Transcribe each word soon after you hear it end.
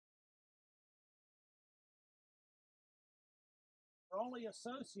are only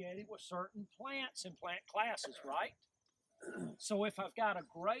associated with certain plants and plant classes, right? So if I've got a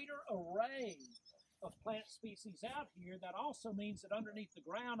greater array of plant species out here, that also means that underneath the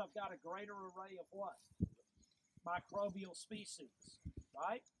ground I've got a greater array of what? Microbial species,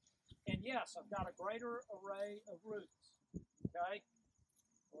 right? And yes, I've got a greater array of roots, okay?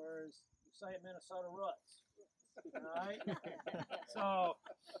 Whereas you say in Minnesota, roots, all right? So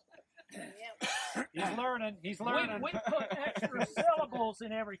he's learning. We put extra syllables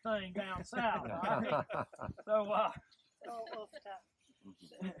in everything down south, right? So,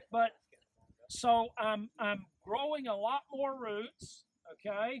 but so I'm growing a lot more roots,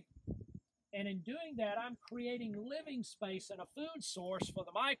 okay? And in doing that, I'm creating living space and a food source for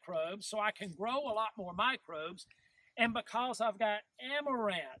the microbes, so I can grow a lot more microbes. And because I've got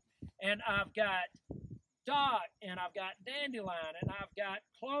amaranth, and I've got dock, and I've got dandelion, and I've got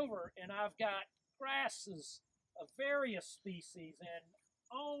clover, and I've got grasses of various species, and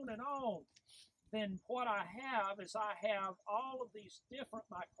on, then what I have is I have all of these different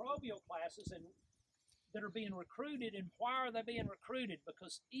microbial classes and that are being recruited. And why are they being recruited?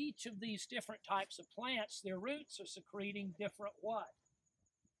 Because each of these different types of plants, their roots are secreting different what?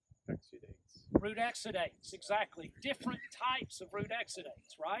 Exudates. Root exudates, exactly. Different types of root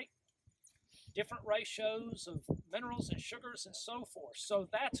exudates, right? Different ratios of minerals and sugars and so forth. So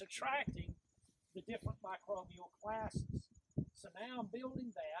that's attracting the different microbial classes. So now I'm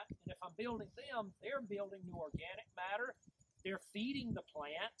building that, and if I'm building them, they're building new organic matter. They're feeding the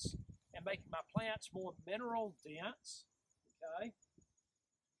plants and making my plants more mineral dense, okay?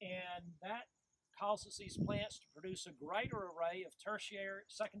 And that causes these plants to produce a greater array of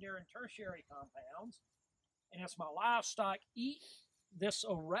secondary and tertiary compounds. And as my livestock eat this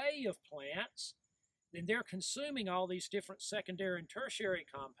array of plants, then they're consuming all these different secondary and tertiary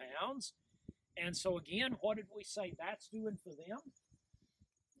compounds. And so again, what did we say that's doing for them?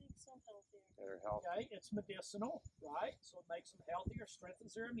 Makes them healthier. They're healthy. Okay, it's medicinal, right? So it makes them healthier,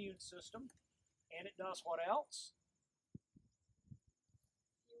 strengthens their immune system, and it does what else?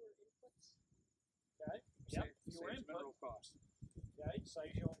 Fewer inputs. Okay, yep, fewer Saves input. mineral costs. Okay,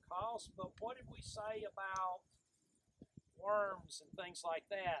 saves you on cost. But what did we say about worms and things like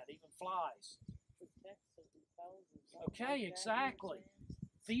that, even flies? Protects them from thousands. Okay, exactly.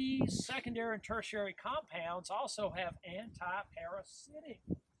 These secondary and tertiary compounds also have anti-parasitic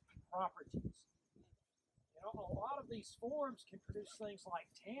properties. You know, a lot of these forms can produce things like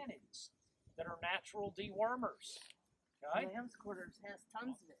tannins that are natural dewormers. Okay? Lamb's quarters has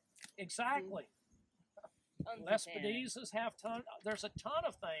tons of it. Exactly. Tons of Lespedezas have there's a ton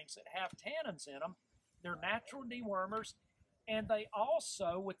of things that have tannins in them. They're natural dewormers, and they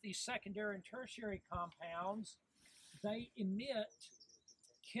also, with these secondary and tertiary compounds, they emit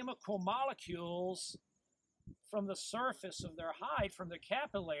chemical molecules from the surface of their hide, from their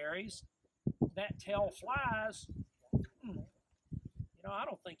capillaries, that tell flies, you know, I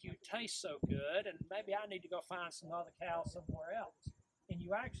don't think you taste so good, and maybe I need to go find some other cow somewhere else. And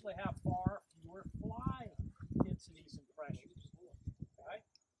you actually have far fewer fly densities and pressures. Okay?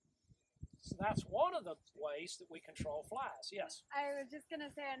 So that's one of the ways that we control flies. Yes? I was just going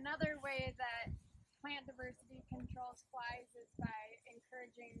to say another way that plant diversity controls flies is by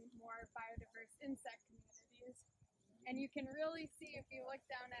encouraging more biodiverse insect communities. And you can really see, if you look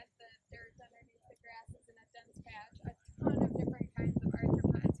down at the dirt underneath the grasses in a dense patch, a ton of different kinds of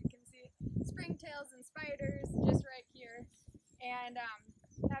arthropods. You can see springtails and spiders just right here. And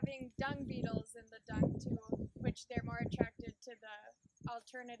having dung beetles in the dung too, which they're more attracted to the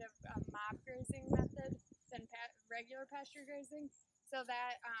alternative mob grazing method than regular pasture grazing. So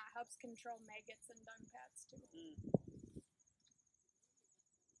that helps control maggots and dung pads too.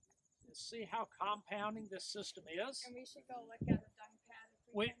 See how compounding this system is? And we should go look at a dung pad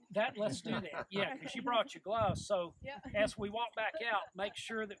if we can. Let's do that. Yeah, because you brought your gloves. So Yeah. as we walk back out, make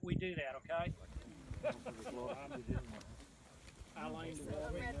sure that we do that, okay? I leaned Some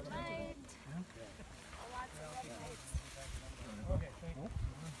away. red light. Lots of red lights. Okay, thank you.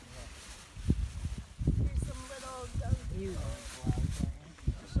 Here's some little dung beetles.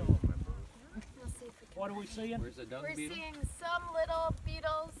 So, We'll see if we can. what are we seeing? Where's the dung We're beetle? seeing some little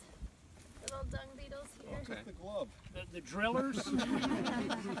beetles, little dung beetles here. Okay. The glove. The drillers?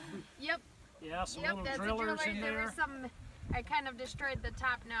 Yep, Yeah, some yep, little that's a drillers driller. in There there. were some, I kind of destroyed the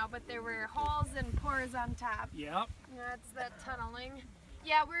top now, but there were holes and pores on top. Yep. That's the tunneling.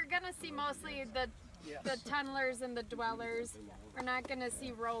 Yeah, we're gonna see mostly the Yes. the tunnelers and the dwellers. We're not gonna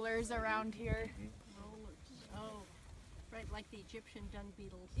see rollers around here. Rollers. Oh, right, like the Egyptian dung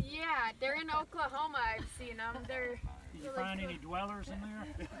beetles. Yeah, they're in Oklahoma. I've seen them. They're Did you really find cool. any dwellers in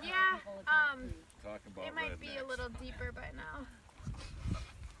there? Yeah, Talk about it might be a rednecks. little deeper by now.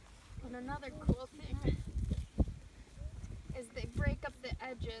 And another cool thing is they break up the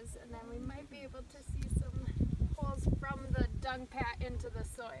edges, and then we might be able to see some holes from the dung pat into the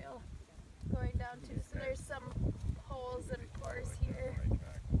soil going down too. So there's some holes and pores here.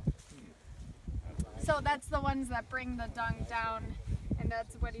 So that's the ones that bring the dung down, and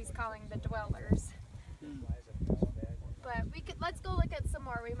that's what he's calling the dwellers. But let's go look at some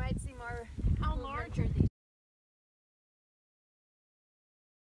more. We might see more. How large are these